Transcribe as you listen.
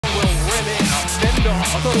No, I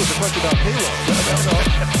thought it was a question about payload. No.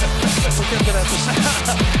 We're going to have to say.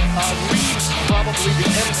 Reeves probably the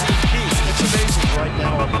MVP. It's amazing right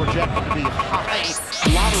now. Are projected to be high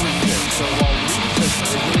lottery pick. So while Reeves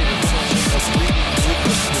has really a breathing with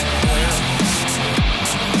this player,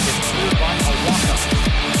 it's cleared by a walk-up.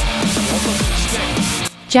 Almost a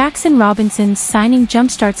mistake. Jackson Robinson's signing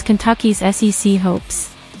jumpstarts Kentucky's SEC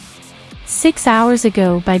hopes. 6 hours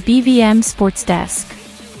ago by BVM Sports Desk.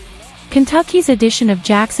 Kentucky's addition of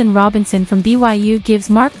Jackson Robinson from BYU gives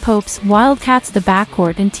Mark Pope's Wildcats the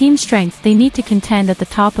backcourt and team strength they need to contend at the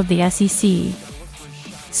top of the SEC.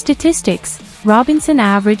 Statistics: Robinson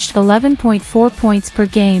averaged 11.4 points per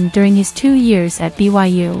game during his 2 years at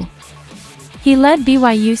BYU. He led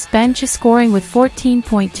BYU's bench scoring with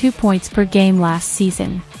 14.2 points per game last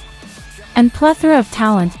season. And plethora of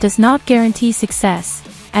talent does not guarantee success,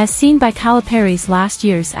 as seen by Calipari's last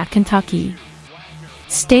years at Kentucky.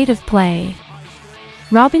 State of play.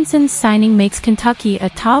 Robinson's signing makes Kentucky a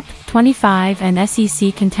top 25 and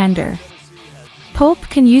SEC contender. Pope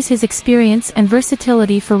can use his experience and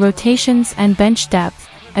versatility for rotations and bench depth,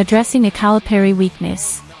 addressing a Calipari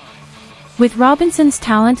weakness. With Robinson's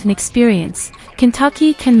talent and experience,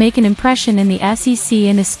 Kentucky can make an impression in the SEC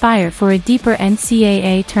and aspire for a deeper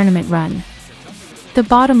NCAA tournament run. The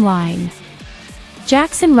bottom line: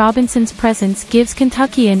 Jackson Robinson's presence gives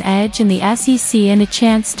Kentucky an edge in the SEC and a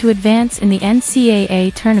chance to advance in the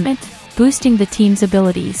NCAA tournament, boosting the team's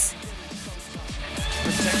abilities.